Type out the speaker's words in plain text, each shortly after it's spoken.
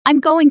I'm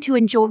going to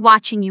enjoy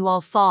watching you all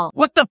fall.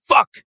 What the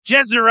fuck?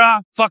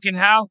 Jezera, fucking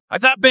how? I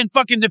thought Ben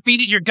fucking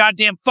defeated your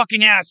goddamn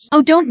fucking ass.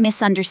 Oh, don't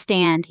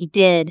misunderstand. He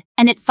did.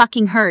 And it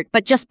fucking hurt.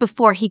 But just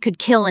before he could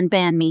kill and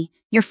ban me,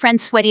 your friend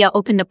Sweatia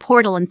opened a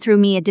portal and threw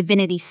me a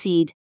divinity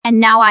seed. And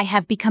now I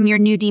have become your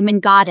new demon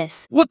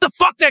goddess. What the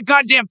fuck, that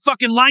goddamn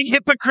fucking lying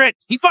hypocrite?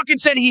 He fucking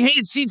said he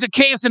hated Seeds of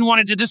Chaos and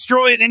wanted to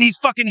destroy it, and he's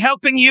fucking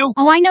helping you?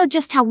 Oh, I know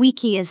just how weak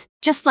he is.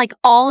 Just like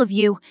all of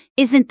you.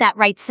 Isn't that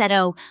right,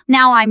 Seto?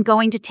 Now I'm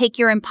going to take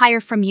your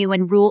empire from you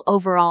and rule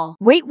over all.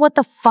 Wait, what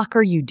the fuck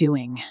are you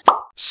doing?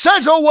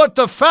 Seto, what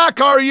the fuck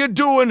are you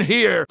doing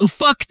here? Oh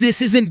fuck,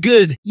 this isn't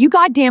good. You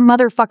goddamn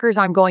motherfuckers,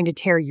 I'm going to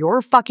tear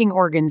your fucking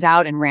organs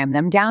out and ram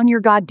them down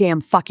your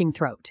goddamn fucking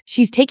throat.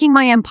 She's taking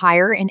my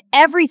empire and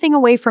everything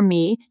away from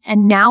me,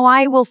 and now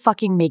I will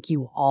fucking make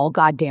you all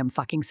goddamn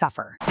fucking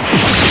suffer.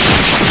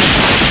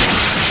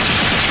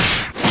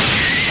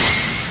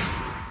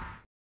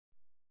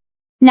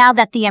 Now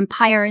that the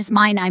empire is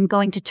mine, I'm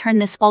going to turn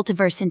this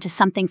multiverse into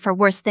something for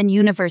worse than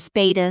Universe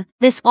Beta.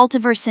 This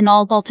multiverse and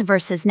all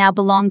multiverses now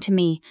belong to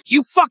me.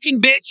 You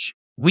fucking bitch!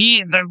 We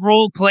and the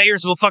role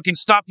players will fucking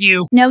stop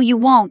you. No, you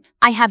won't.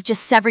 I have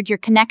just severed your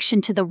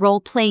connection to the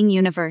role-playing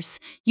universe.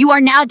 You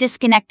are now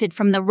disconnected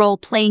from the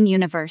role-playing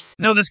universe.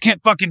 No, this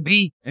can't fucking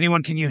be.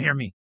 Anyone, can you hear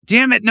me?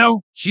 Damn it,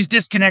 no. She's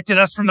disconnected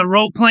us from the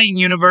role-playing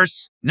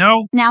universe.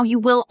 No. Now you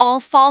will all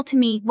fall to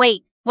me.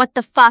 Wait, what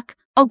the fuck?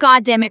 Oh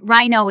goddamn it,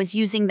 Rhino is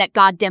using that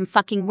goddamn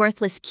fucking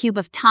worthless cube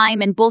of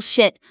time and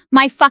bullshit.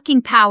 My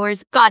fucking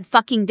powers, god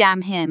fucking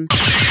damn him.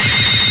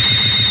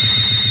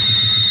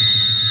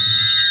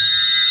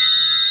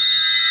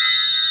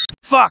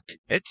 Fuck.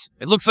 It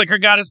looks like her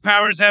goddess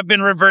powers have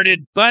been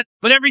reverted, but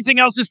everything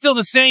else is still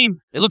the same.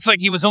 It looks like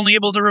he was only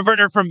able to revert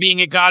her from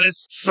being a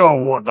goddess. So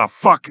what the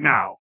fuck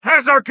now?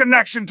 Has our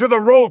connection to the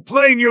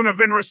role-playing unit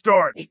been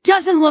restored? It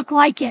doesn't look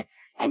like it,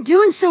 and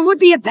doing so would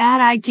be a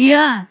bad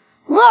idea.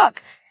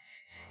 Look!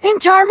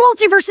 Entire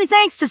multiverse,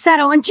 thanks to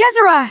Seto and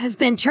Jezera, has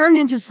been turned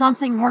into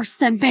something worse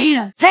than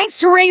Beta. Thanks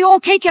to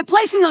Ryul kept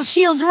placing those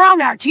shields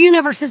around our two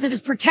universes, it is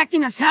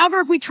protecting us. However,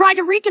 if we tried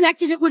to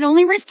reconnect it, it would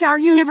only risk our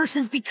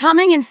universes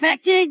becoming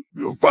infected.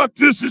 Oh, fuck,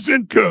 this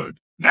isn't good.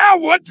 Now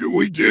what do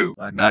we do?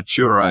 I'm not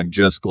sure. I'm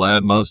just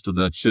glad most of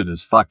that shit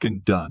is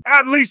fucking done.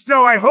 At least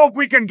though, I hope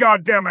we can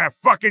goddamn have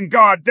fucking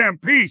goddamn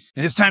peace.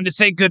 It is time to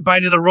say goodbye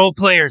to the role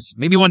players.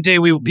 Maybe one day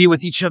we will be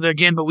with each other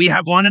again, but we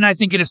have one, and I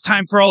think it is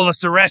time for all of us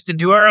to rest and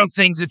do our own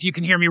things. If you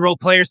can hear me, role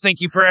players,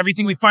 thank you for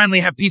everything. We finally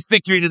have peace,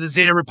 victory to the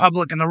Zeta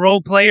Republic and the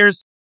role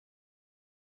players.